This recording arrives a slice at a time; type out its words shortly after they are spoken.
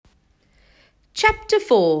Chapter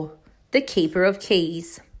 4. The Keeper of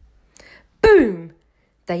Keys. Boom!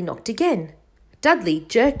 They knocked again. Dudley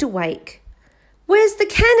jerked awake. "Where's the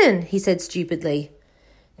cannon?" he said stupidly.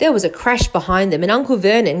 There was a crash behind them and Uncle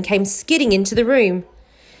Vernon came skidding into the room.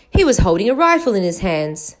 He was holding a rifle in his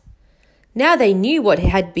hands. Now they knew what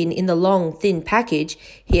had been in the long, thin package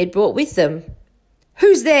he had brought with them.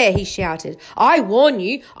 "Who's there?" he shouted. "I warn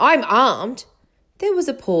you, I'm armed." There was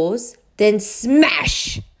a pause, then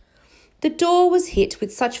smash! The door was hit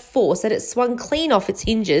with such force that it swung clean off its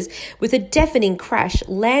hinges with a deafening crash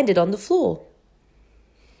landed on the floor.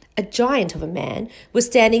 A giant of a man was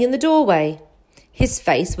standing in the doorway. His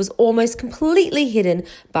face was almost completely hidden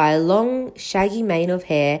by a long, shaggy mane of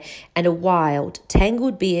hair and a wild,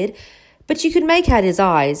 tangled beard, but you could make out his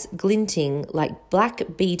eyes glinting like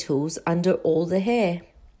black beetles under all the hair.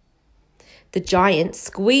 The giant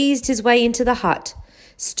squeezed his way into the hut,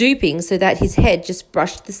 stooping so that his head just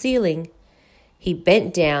brushed the ceiling. He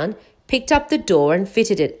bent down, picked up the door and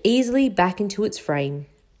fitted it easily back into its frame.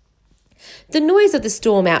 The noise of the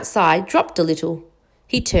storm outside dropped a little.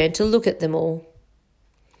 He turned to look at them all.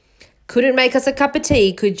 "Couldn't make us a cup of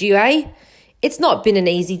tea, could you, eh? It's not been an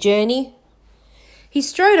easy journey." He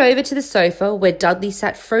strode over to the sofa where Dudley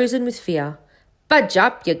sat frozen with fear. "Budge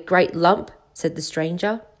up, you great lump," said the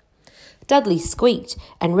stranger. Dudley squeaked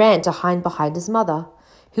and ran to hide behind his mother,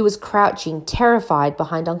 who was crouching terrified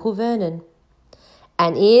behind Uncle Vernon.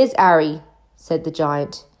 "And here's Harry," said the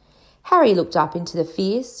giant. Harry looked up into the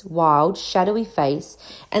fierce, wild, shadowy face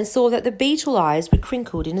and saw that the beetle eyes were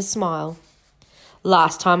crinkled in a smile.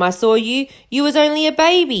 "Last time I saw you, you was only a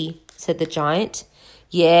baby," said the giant.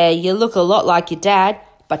 "Yeah, you look a lot like your dad,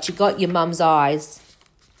 but you got your mum's eyes."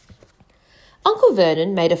 Uncle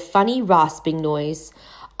Vernon made a funny rasping noise.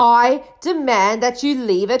 "I demand that you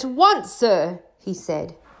leave at once, sir," he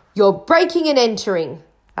said. "You're breaking and entering."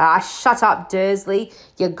 "Ah, shut up, Dursley,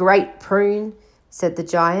 you great prune," said the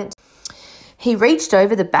giant. He reached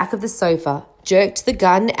over the back of the sofa, jerked the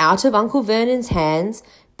gun out of Uncle Vernon's hands,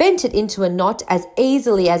 bent it into a knot as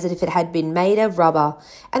easily as if it had been made of rubber,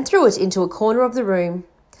 and threw it into a corner of the room.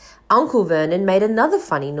 Uncle Vernon made another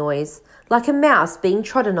funny noise, like a mouse being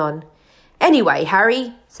trodden on. "Anyway,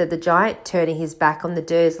 Harry," said the giant, turning his back on the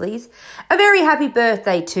Dursleys, "a very happy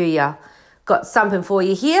birthday to you. Got something for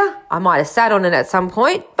you here. I might have sat on it at some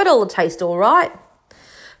point, but it'll taste all right."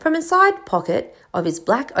 From inside the pocket of his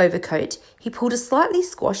black overcoat, he pulled a slightly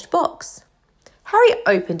squashed box. Harry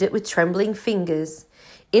opened it with trembling fingers.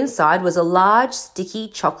 Inside was a large, sticky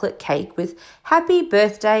chocolate cake with "Happy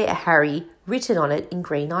Birthday, Harry" written on it in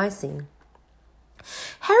green icing.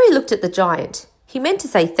 Harry looked at the giant. He meant to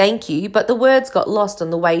say thank you, but the words got lost on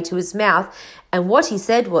the way to his mouth, and what he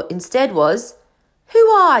said instead was, "Who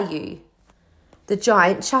are you?" The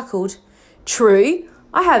giant chuckled. "True,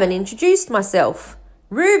 I haven't introduced myself.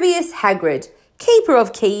 Rubeus Hagrid, Keeper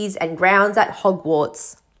of Keys and Grounds at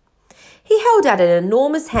Hogwarts." He held out an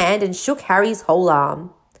enormous hand and shook Harry's whole arm.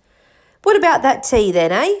 "What about that tea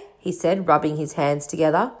then, eh?" he said, rubbing his hands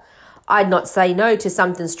together. "I'd not say no to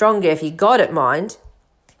something stronger if you got it, mind."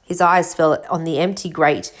 His eyes fell on the empty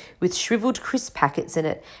grate with shriveled crisp packets in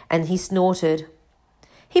it, and he snorted.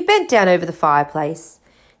 He bent down over the fireplace.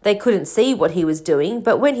 They couldn't see what he was doing,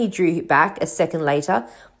 but when he drew back a second later,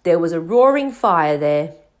 there was a roaring fire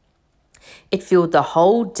there. It filled the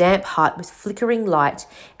whole damp hut with flickering light,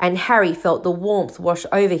 and Harry felt the warmth wash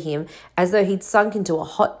over him as though he'd sunk into a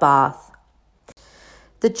hot bath.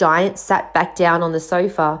 The giant sat back down on the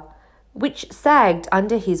sofa, which sagged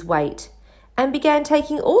under his weight, and began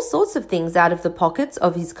taking all sorts of things out of the pockets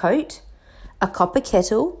of his coat. A copper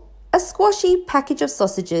kettle, a squashy package of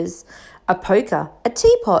sausages, a poker, a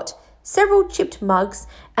teapot, several chipped mugs,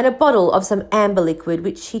 and a bottle of some amber liquid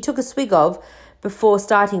which he took a swig of before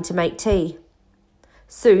starting to make tea.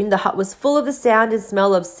 Soon the hut was full of the sound and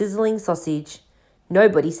smell of sizzling sausage.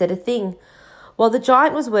 Nobody said a thing while the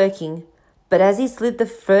giant was working, but as he slid the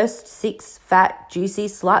first 6 fat, juicy,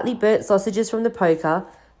 slightly burnt sausages from the poker,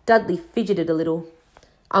 Dudley fidgeted a little.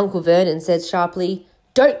 Uncle Vernon said sharply,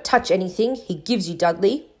 "Don't touch anything he gives you,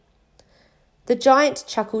 Dudley." The giant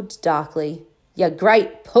chuckled darkly. "You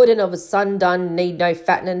great puddin' of a son done need no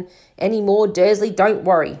fattening any more, Dursley, don't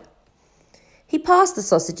worry." He passed the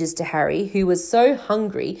sausages to Harry, who was so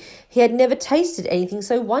hungry he had never tasted anything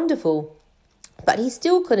so wonderful. But he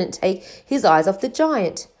still couldn't take his eyes off the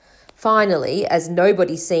giant. Finally, as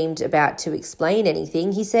nobody seemed about to explain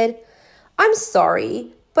anything, he said, "I'm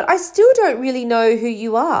sorry, but I still don't really know who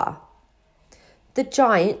you are." The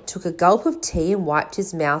giant took a gulp of tea and wiped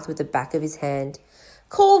his mouth with the back of his hand.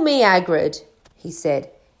 "Call me Hagrid," he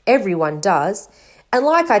said. "Everyone does, And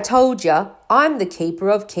like I told you, I'm the keeper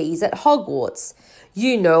of keys at Hogwarts.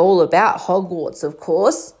 You know all about Hogwarts, of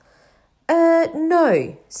course."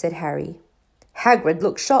 No," said Harry. Hagrid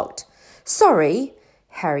looked shocked. "Sorry,"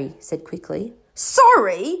 Harry said quickly.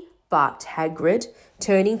 "Sorry?" barked Hagrid,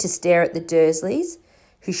 turning to stare at the Dursleys,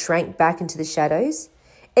 who shrank back into the shadows.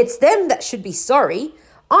 "It's them that should be sorry.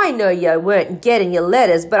 I know you weren't getting your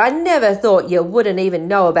letters, but I never thought you wouldn't even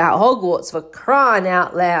know about Hogwarts, for crying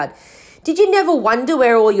out loud. Did you never wonder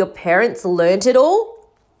where all your parents learnt it all?"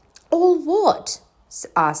 "All what?"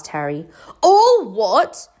 asked Harry. "All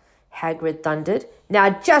what?" Hagrid thundered. "Now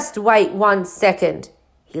just wait 1 second."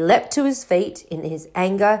 He leapt to his feet. In his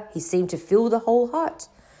anger, he seemed to fill the whole hut.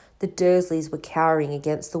 The Dursleys were cowering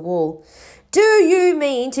against the wall. "Do you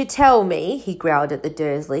mean to tell me," he growled at the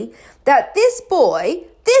Dursley, "that this boy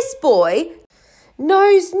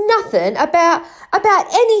knows nothing about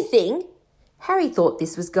anything?" Harry thought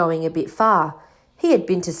this was going a bit far. He had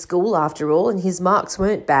been to school after all, and his marks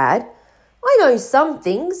weren't bad. "I know some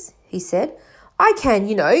things," he said. "I can,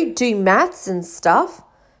 do maths and stuff."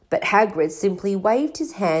 But Hagrid simply waved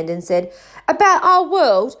his hand and said, "About our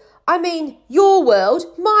world? I mean your world,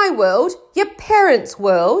 my world, your parents'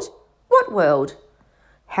 world." "What world?"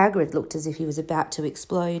 Hagrid looked as if he was about to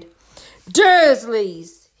explode.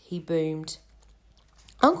 "Dursleys!" he boomed.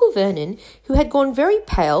 Uncle Vernon, who had gone very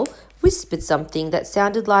pale, whispered something that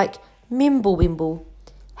sounded like Mimblewimble.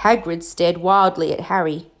 Hagrid stared wildly at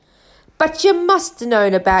Harry. "But you must have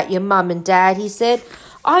known about your mum and dad," he said.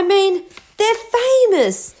 "I mean, they're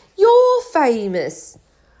famous. You're famous."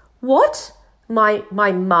 "What?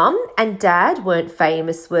 My mum and dad weren't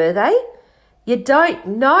famous, were they?" You don't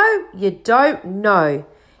know.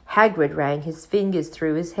 Hagrid ran his fingers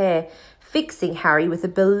through his hair, fixing Harry with a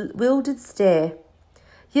bewildered stare.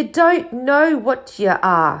 "You don't know what you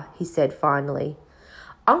are," he said finally.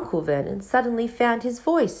 Uncle Vernon suddenly found his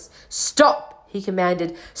voice. "Stop!" he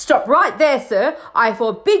commanded. "Stop right there, sir. I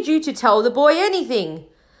forbid you to tell the boy anything."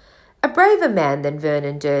 A braver man than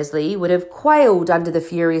Vernon Dursley would have quailed under the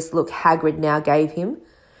furious look Hagrid now gave him.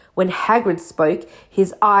 When Hagrid spoke,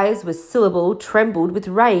 his eyes were trembled with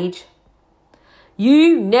rage.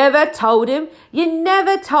 You never told him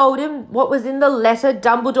what was in the letter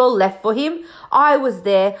Dumbledore left for him. I was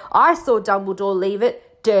there. I saw Dumbledore leave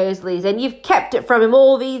it, Dursley's, and you've kept it from him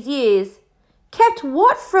all these years." "Kept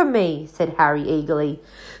what from me?" said Harry eagerly.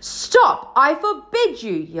 "Stop! I forbid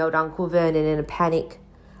you!" yelled Uncle Vernon in a panic.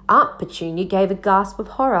 Aunt Petunia gave a gasp of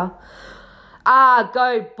horror. "Ah,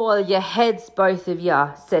 go boil your heads, both of you,"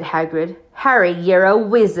 said Hagrid. "Harry, you're a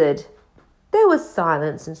wizard." There was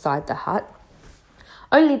silence inside the hut.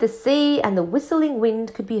 Only the sea and the whistling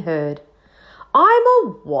wind could be heard. "I'm a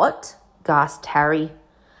what?" gasped Harry.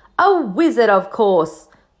 "A wizard, of course,"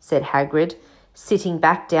 said Hagrid, sitting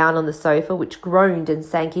back down on the sofa, which groaned and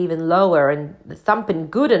sank even lower and thumping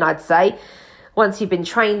good, and I'd say. "Once you've been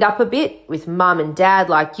trained up a bit, with mum and dad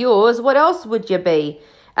like yours, what else would you be?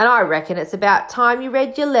 And I reckon it's about time you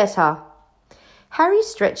read your letter." Harry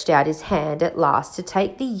stretched out his hand at last to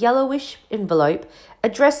take the yellowish envelope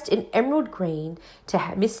addressed in emerald green to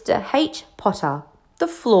Mr. H. Potter, the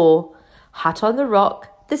floor, hut on the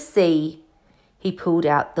rock, the sea. He pulled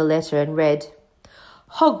out the letter and read,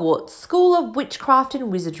 "Hogwarts School of Witchcraft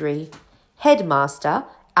and Wizardry. Headmaster,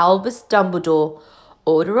 Albus Dumbledore.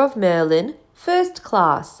 Order of Merlin, First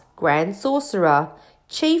Class, Grand Sorcerer,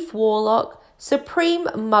 Chief Warlock, Supreme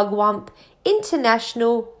Mugwump,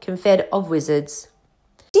 International Confed of Wizards.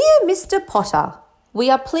 Dear Mr. Potter, we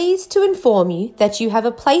are pleased to inform you that you have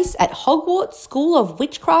a place at Hogwarts School of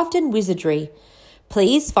Witchcraft and Wizardry.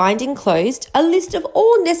 Please find enclosed a list of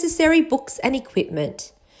all necessary books and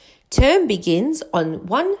equipment. Term begins on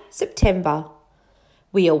 1 September.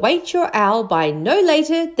 We await your owl by no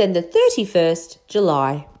later than the 31st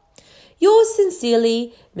July. Yours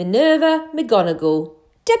sincerely, Minerva McGonagall,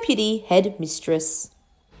 Deputy Head Mistress."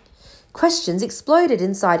 Questions exploded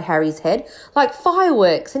inside Harry's head like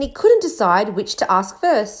fireworks, and he couldn't decide which to ask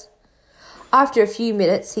first. After a few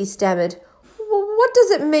minutes, he stammered, "What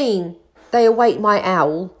does it mean, they await my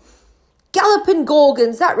owl?" "Galloping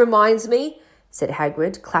Gorgons, that reminds me," said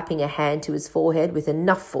Hagrid, clapping a hand to his forehead with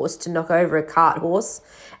enough force to knock over a cart horse,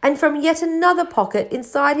 and from yet another pocket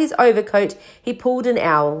inside his overcoat he pulled an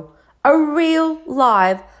owl, a real,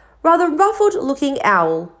 live, rather ruffled-looking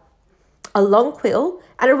owl, a long quill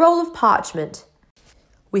and a roll of parchment.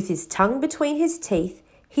 With his tongue between his teeth,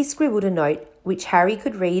 he scribbled a note which Harry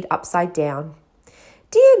could read upside down.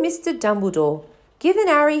 "Dear Mr. Dumbledore, given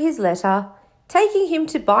Harry his letter, taking him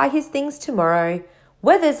to buy his things tomorrow.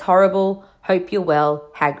 Weather's horrible. Hope you're well,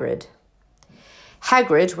 Hagrid."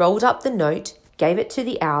 Hagrid rolled up the note, gave it to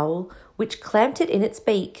the owl, which clamped it in its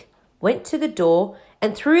beak, went to the door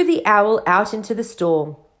and threw the owl out into the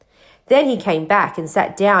storm. Then he came back and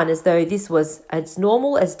sat down as though this was as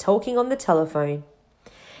normal as talking on the telephone.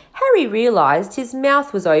 Harry realised his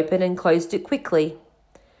mouth was open and closed it quickly.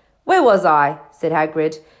 "Where was I?" said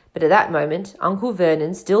Hagrid, but at that moment Uncle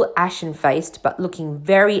Vernon, still ashen-faced but looking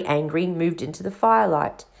very angry, moved into the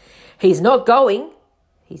firelight. "He's not going,"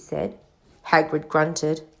 he said. Hagrid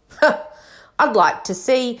grunted. "I'd like to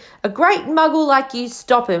see a great muggle like you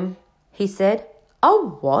stop him," he said. "A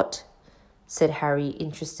what?" said Harry,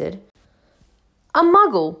 interested. "A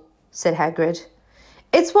muggle," said Hagrid.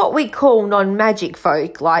 "It's what we call non-magic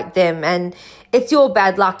folk like them, and it's your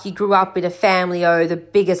bad luck you grew up in a family o' the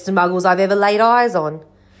biggest muggles I've ever laid eyes on.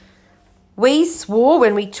 We swore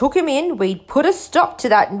when we took him in we'd put a stop to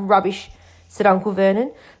that rubbish," said Uncle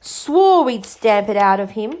Vernon. "Swore we'd stamp it out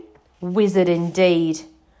of him. Wizard indeed."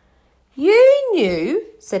 "You knew,"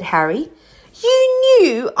 said Harry. "You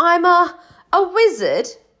knew I'm a wizard?"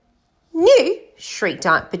 "Knew?" shrieked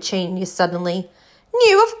Aunt Petunia suddenly.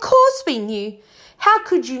 "Knew? Of course we knew. How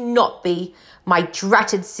could you not be, my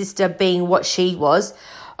dratted sister being what she was?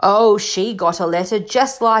 Oh, she got a letter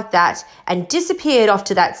just like that and disappeared off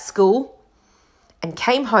to that school and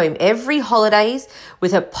came home every holidays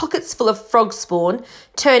with her pockets full of frog spawn,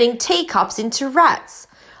 turning teacups into rats.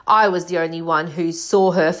 I was the only one who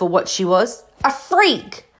saw her for what she was, a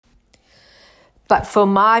freak. But for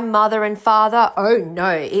my mother and father, oh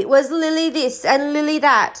no, it was Lily this and Lily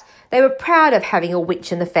that. They were proud of having a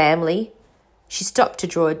witch in the family." She stopped to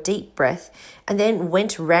draw a deep breath and then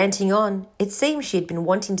went ranting on. It seemed she had been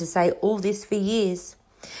wanting to say all this for years.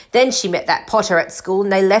 "Then she met that Potter at school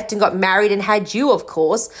and they left and got married and had you, of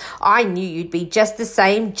course. I knew you'd be just the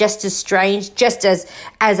same, just as strange, just as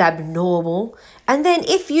abnormal. And then,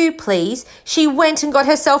 if you please, she went and got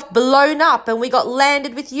herself blown up and we got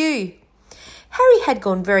landed with you." Harry had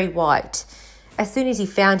gone very white. As soon as he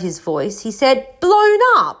found his voice, he said, "Blown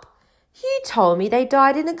up? You told me they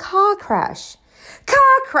died in a car crash."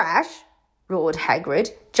 "Car crash?" roared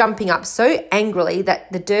Hagrid, jumping up so angrily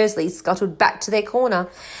that the Dursleys scuttled back to their corner.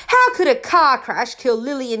 "How could a car crash kill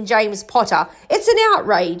Lily and James Potter? It's an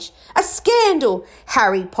outrage, a scandal.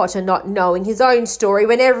 Harry Potter not knowing his own story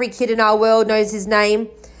when every kid in our world knows his name."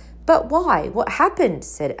 "But why? What happened?"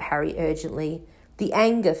 said Harry urgently. The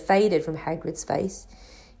anger faded from Hagrid's face.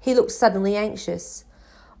 He looked suddenly anxious.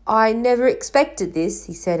 "I never expected this,"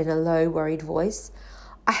 he said in a low, worried voice.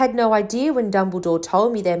 "I had no idea when Dumbledore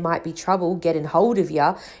told me there might be trouble getting hold of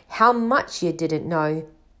you, how much you didn't know."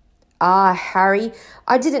 "Ah, Harry,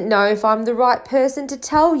 I didn't know if I'm the right person to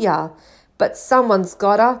tell ya. But someone's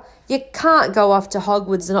gotta. You can't go off to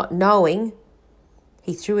Hogwarts not knowing."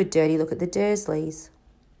 He threw a dirty look at the Dursleys.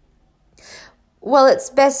 "Well, it's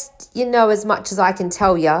best you know as much as I can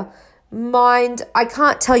tell ya. Mind, I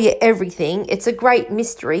can't tell you everything. It's a great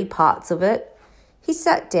mystery, parts of it." He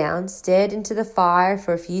sat down, stared into the fire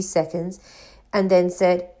for a few seconds, and then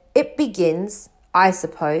said, "It begins, I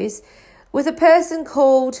suppose, with a person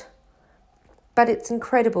called... But it's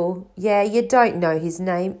incredible. Yeah, you don't know his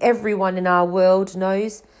name. Everyone in our world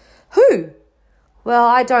knows." "Who?" "Well,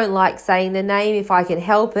 I don't like saying the name if I can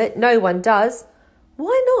help it. No one does."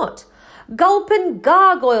 "Why not?" "Gulpin'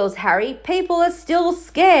 gargoyles, Harry. People are still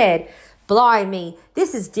scared." "Blimey,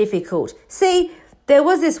 this is difficult. See, there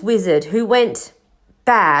was this wizard who went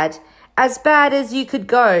bad as you could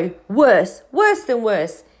go. Worse than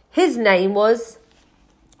worse. His name was..."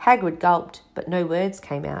 Hagrid gulped, but no words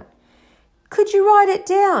came out. "Could you write it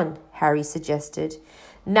down?" Harry suggested.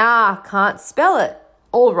 "Nah, can't spell it."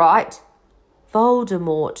 "All right."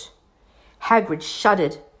 "Voldemort." Hagrid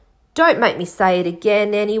shuddered. "Don't make me say it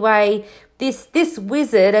again anyway. This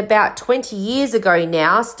wizard about 20 years ago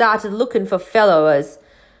now started looking for followers.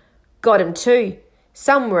 Got 'em too.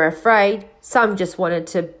 Some were afraid. Some just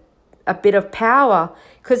wanted a bit of power,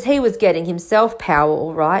 'cause he was getting himself power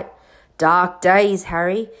all right. Dark days,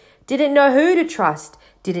 Harry. Didn't know who to trust.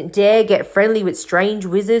 Didn't dare get friendly with strange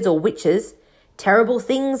wizards or witches. Terrible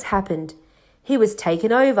things happened. He was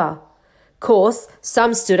taken over. Course,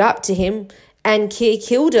 some stood up to him and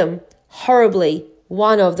killed him horribly.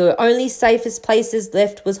 One of the only safest places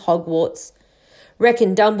left was Hogwarts.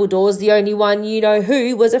 Reckon Dumbledore's the only one you know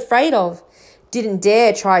who was afraid of. Didn't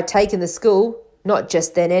dare try taking the school. Not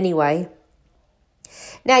just then anyway.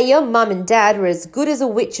 Now your mum and dad were as good as a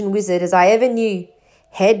witch and wizard as I ever knew.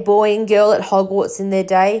 Head boy and girl at Hogwarts in their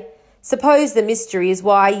day. Suppose the mystery is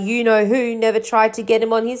why you-know-who never tried to get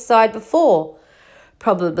him on his side before.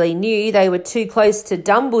 Probably knew they were too close to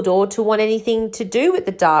Dumbledore to want anything to do with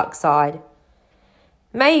the dark side.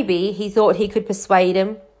 Maybe he thought he could persuade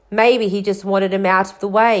him. Maybe he just wanted him out of the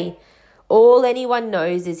way. All anyone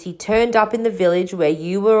knows is he turned up in the village where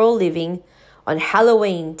you were all living on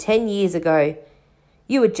Halloween 10 years ago.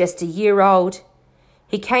 You were just a year old.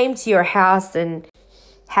 He came to your house and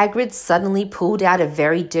Hagrid suddenly pulled out a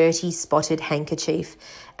very dirty spotted handkerchief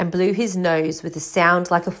and blew his nose with a sound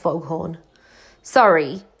like a foghorn.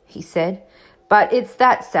 Sorry, he said, but it's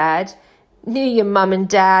that sad. Knew your mum and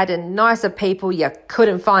dad and nicer people you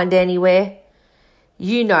couldn't find anywhere.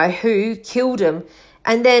 You know who killed him.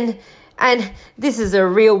 And this is a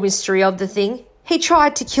real mystery of the thing, he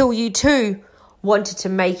tried to kill you too. Wanted to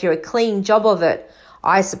make you a clean job of it,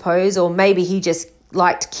 I suppose, or maybe he just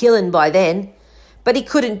liked killing by then. But he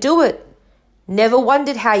couldn't do it. Never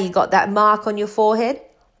wondered how you got that mark on your forehead?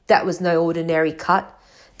 That was no ordinary cut.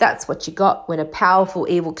 That's what you got when a powerful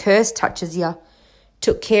evil curse touches you.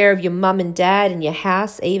 Took care of your mum and dad and your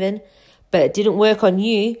house even, but it didn't work on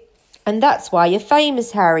you. And that's why you're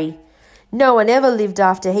famous, Harry. No one ever lived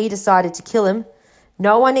after he decided to kill him.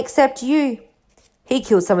 No one except you. He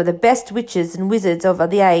killed some of the best witches and wizards of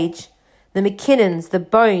the age. The McKinnons, the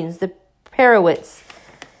Bones, the Perrowitts.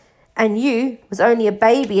 And you was only a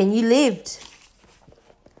baby and you lived.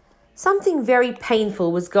 Something very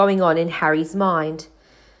painful was going on in Harry's mind.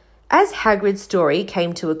 As Hagrid's story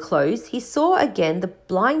came to a close, he saw again the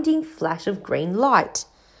blinding flash of green light,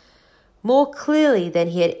 more clearly than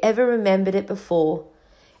he had ever remembered it before,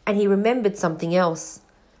 and he remembered something else.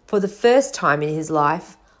 For the first time in his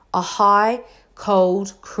life, a high,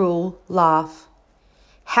 cold, cruel laugh.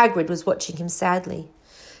 Hagrid was watching him sadly.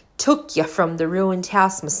 Took you from the ruined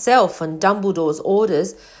house myself on Dumbledore's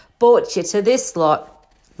orders, brought you to this lot.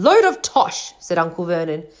 Load of tosh, said Uncle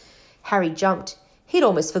Vernon. Harry jumped. He'd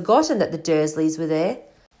almost forgotten that the Dursleys were there.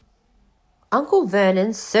 Uncle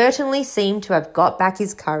Vernon certainly seemed to have got back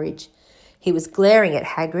his courage. He was glaring at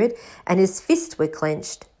Hagrid and his fists were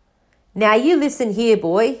clenched. Now you listen here,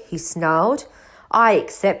 boy, he snarled. I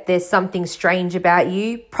accept there's something strange about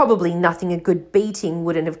you, probably nothing a good beating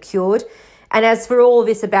wouldn't have cured. And as for all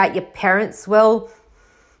this about your parents, well,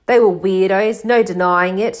 they were weirdos, no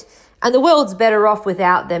denying it, and the world's better off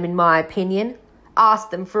without them, in my opinion. Ask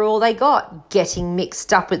them for all they got, getting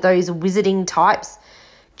mixed up with those wizarding types.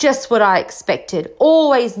 Just what I expected.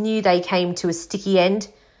 Always knew they came to a sticky end.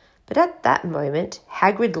 But at that moment,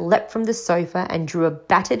 Hagrid leapt from the sofa and drew a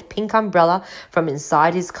battered pink umbrella from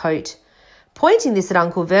inside his coat. Pointing this at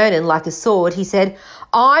Uncle Vernon like a sword, he said,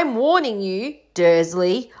 I'm warning you,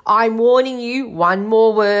 Dursley. I'm warning you one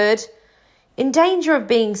more word. In danger of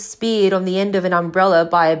being speared on the end of an umbrella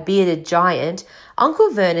by a bearded giant,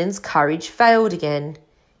 Uncle Vernon's courage failed again.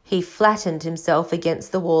 He flattened himself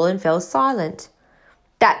against the wall and fell silent.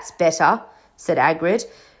 That's better, said Hagrid,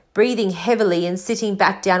 breathing heavily and sitting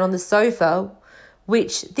back down on the sofa,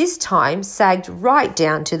 which this time sagged right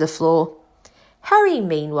down to the floor. Harry,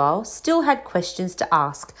 meanwhile, still had questions to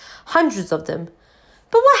ask, hundreds of them.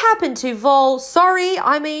 But what happened to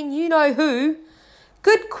you know who?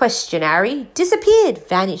 Good question, Harry. Disappeared,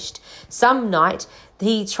 vanished. Some night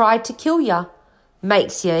he tried to kill ya.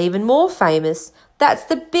 Makes you even more famous. That's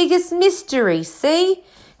the biggest mystery, see?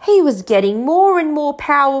 He was getting more and more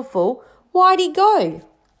powerful. Why'd he go?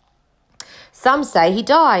 Some say he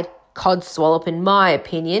died. Codswallop, in my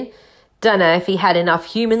opinion. Dunno if he had enough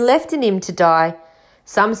human left in him to die.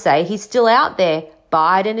 Some say he's still out there,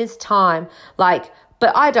 biding his time. But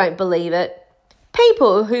I don't believe it.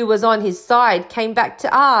 People who was on his side came back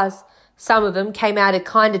to ours. Some of them came out of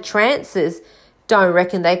kind of trances. Don't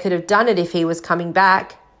reckon they could have done it if he was coming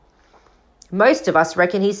back. Most of us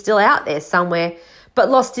reckon he's still out there somewhere, but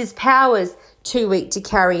lost his powers, too weak to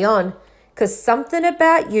carry on. 'Cause something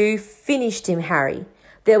about you finished him, Harry.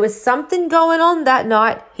 There was something going on that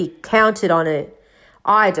night. He counted on it.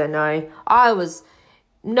 I don't know.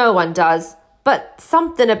 No one does. But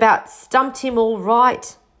something about stumped him all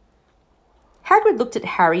right. Hagrid looked at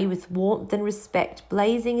Harry with warmth and respect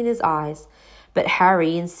blazing in his eyes. But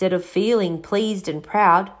Harry, instead of feeling pleased and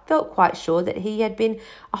proud, felt quite sure that he had been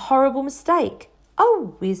a horrible mistake. A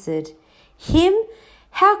wizard. Him?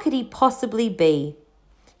 How could he possibly be?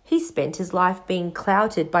 He spent his life being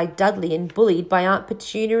clouted by Dudley and bullied by Aunt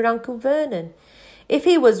Petunia and Uncle Vernon. If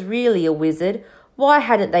he was really a wizard, why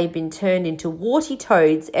hadn't they been turned into warty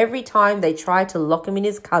toads every time they tried to lock him in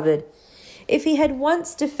his cupboard? If he had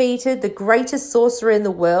once defeated the greatest sorcerer in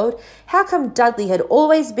the world, how come Dudley had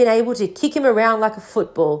always been able to kick him around like a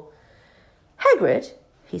football? Hagrid,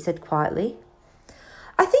 he said quietly,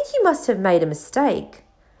 I think you must have made a mistake.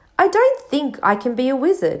 I don't think I can be a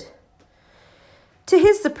wizard. To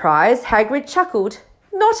his surprise, Hagrid chuckled.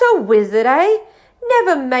 Not a wizard, eh?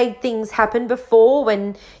 Never made things happen before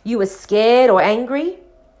when you were scared or angry?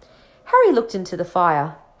 Harry looked into the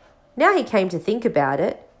fire. Now he came to think about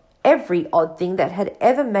it. Every odd thing that had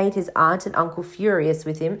ever made his aunt and uncle furious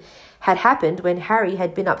with him had happened when Harry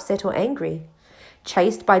had been upset or angry.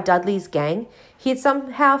 Chased by Dudley's gang, he had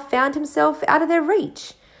somehow found himself out of their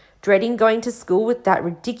reach. Dreading going to school with that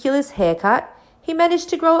ridiculous haircut, he managed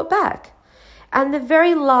to grow it back. And the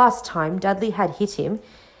very last time Dudley had hit him,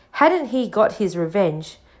 hadn't he got his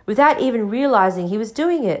revenge without even realising he was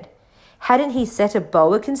doing it? Hadn't he set a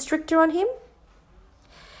boa constrictor on him?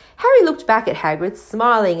 Harry looked back at Hagrid,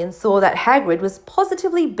 smiling, and saw that Hagrid was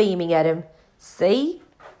positively beaming at him. "See?"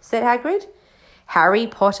 said Hagrid. "Harry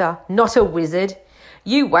Potter, not a wizard.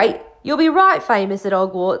 You wait, you'll be right famous at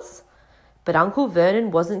Hogwarts." But Uncle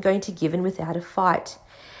Vernon wasn't going to give in without a fight.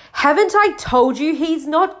 "Haven't I told you he's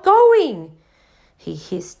not going?" he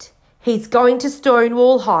hissed. "He's going to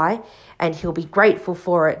Stonewall High, and he'll be grateful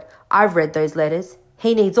for it. I've read those letters.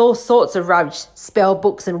 He needs all sorts of rubbish, spell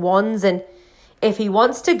books and wands, and if he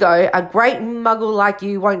wants to go, a great muggle like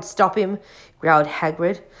you won't stop him," growled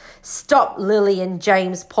Hagrid. "Stop Lily and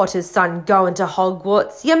James Potter's son going to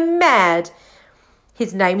Hogwarts. You're mad.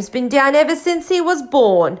 His name's been down ever since he was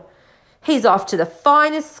born. He's off to the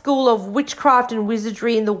finest school of witchcraft and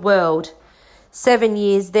wizardry in the world. 7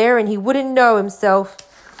 years there and he wouldn't know himself.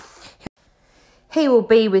 He will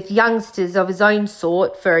be with youngsters of his own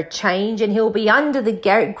sort for a change, and he'll be under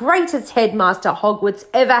the greatest headmaster Hogwarts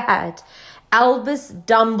ever had, Albus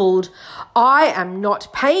Dumbledore. I am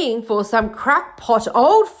not paying for some crackpot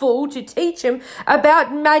old fool to teach him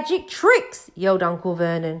about magic tricks," yelled Uncle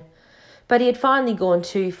Vernon. But he had finally gone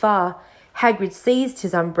too far. Hagrid seized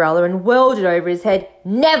his umbrella and whirled it over his head.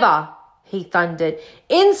 "Never!" he thundered.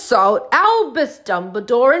 "Insult Albus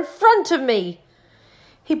Dumbledore in front of me!"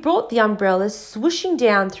 He brought the umbrella swooshing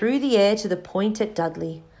down through the air to the point at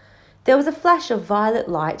Dudley. There was a flash of violet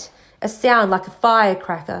light, a sound like a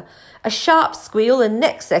firecracker, a sharp squeal, and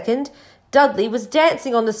next second, Dudley was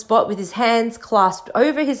dancing on the spot with his hands clasped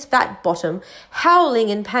over his fat bottom, howling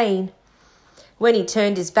in pain. When he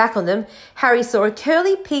turned his back on them, Harry saw a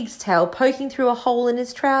curly pig's tail poking through a hole in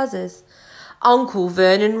his trousers. Uncle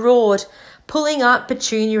Vernon roared. Pulling Aunt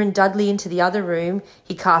Petunia and Dudley into the other room,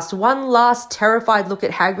 he cast one last terrified look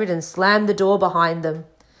at Hagrid and slammed the door behind them.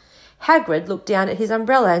 Hagrid looked down at his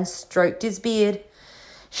umbrella and stroked his beard.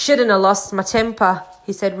 "Shouldn't have lost my temper,"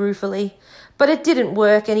 he said ruefully. "But it didn't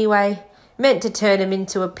work anyway. Meant to turn him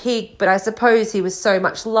into a pig, but I suppose he was so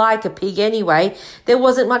much like a pig anyway, there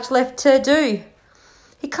wasn't much left to do."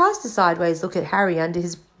 He cast a sideways look at Harry under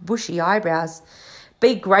his bushy eyebrows.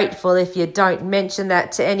 "Be grateful if you don't mention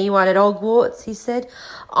that to anyone at Hogwarts," he said.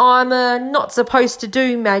 "I'm not supposed to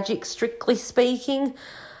do magic, strictly speaking.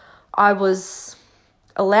 I was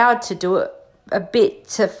allowed to do it a bit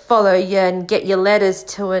to follow you and get your letters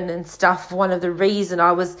to and stuff. One of the reasons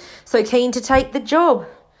I was so keen to take the job."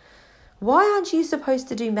 "Why aren't you supposed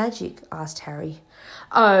to do magic?" asked Harry.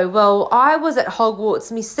 "Oh, well, I was at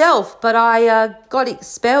Hogwarts myself, but I got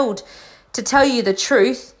expelled, to tell you the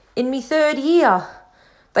truth, in me 3rd year.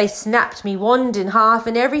 They snapped me wand in half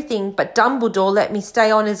and everything, but Dumbledore let me stay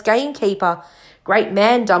on as gamekeeper. Great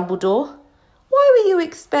man, Dumbledore." "Why were you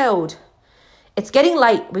expelled?" "It's getting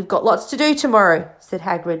late. We've got lots to do tomorrow," said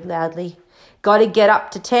Hagrid loudly. "Got to get up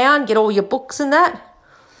to town, get all your books and that."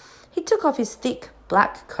 He took off his thick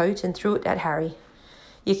black coat and threw it at Harry.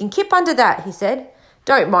 "You can kip under that," he said.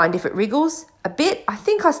 "Don't mind if it wriggles a bit. I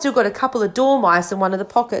think I still got a couple of dormice in one of the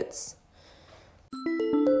pockets."